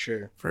guy, for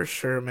sure. For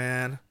sure,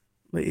 man.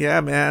 But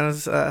yeah, man,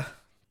 it's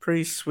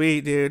pretty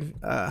sweet, dude.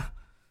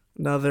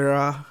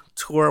 Another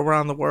tour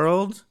around the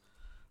world.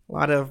 A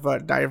lot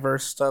of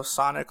diverse stuff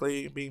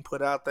sonically being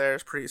put out there.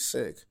 It's pretty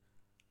sick.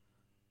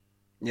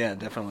 Yeah,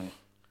 definitely.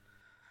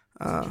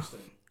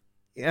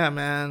 Yeah,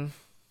 man.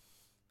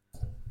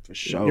 For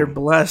sure. You're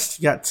blessed.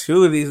 You got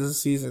 2 of these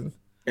this season.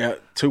 Yeah,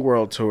 2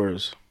 world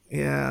tours.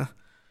 Yeah.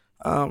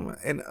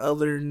 In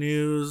other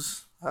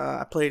news,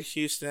 I played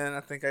Houston.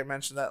 I think I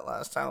mentioned that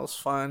last time. It was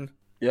fun.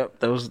 Yep,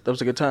 that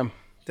was a good time.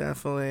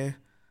 Definitely.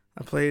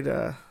 I played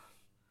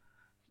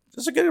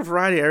just a good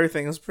variety of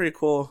everything. It was pretty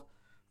cool.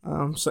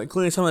 So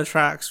including some of the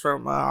tracks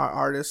from our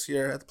artists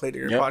here at the Play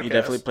Digger podcast. You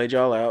definitely played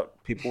y'all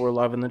out. People were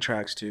loving the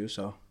tracks too.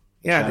 So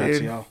yeah, shout out dude,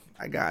 to y'all.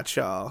 I got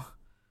y'all.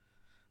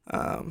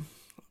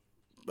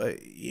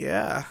 But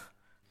yeah.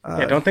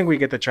 Don't think we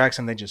get the tracks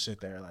and they just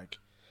sit there. Like,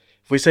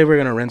 if we say we're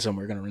gonna rinse them,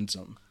 we're gonna rinse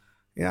them.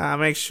 Yeah, I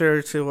make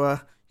sure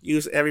to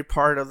use every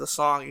part of the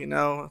song. You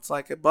know, it's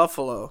like a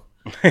buffalo.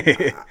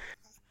 I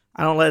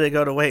don't let it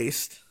go to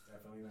waste.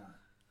 Definitely not.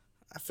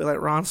 I feel like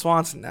Ron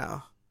Swanson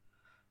now.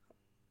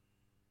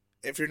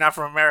 If you're not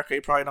from America,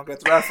 you probably don't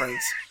get the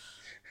reference.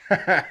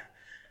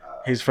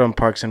 He's from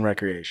Parks and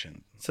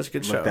Recreation. Such a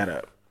good Look show. that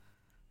up.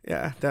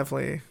 Yeah,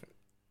 definitely.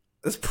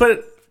 Let's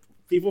put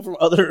people from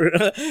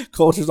other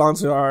cultures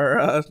onto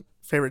our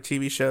favorite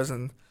TV shows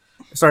and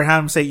start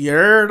having them say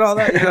 "yer" and all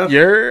that. You know?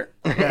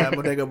 Yeah,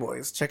 Bodega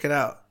Boys. Check it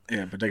out.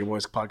 Yeah, Bodega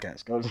Boys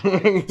podcast. Go.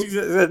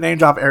 Name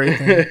drop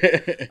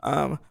everything.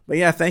 But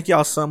yeah, thank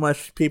y'all so much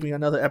for peeping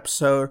another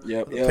episode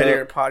of the Pit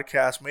Air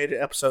Podcast. Made it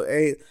episode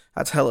 8.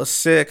 That's hella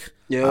sick.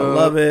 Yep. I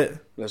love it.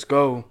 Let's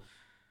go.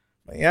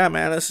 But yeah,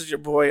 man, this is your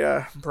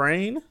boy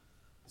Brain.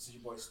 This is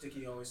your boy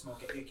Sticky, always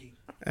smoking icky.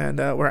 And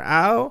we're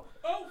out.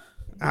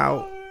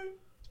 Out.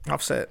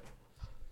 Offset.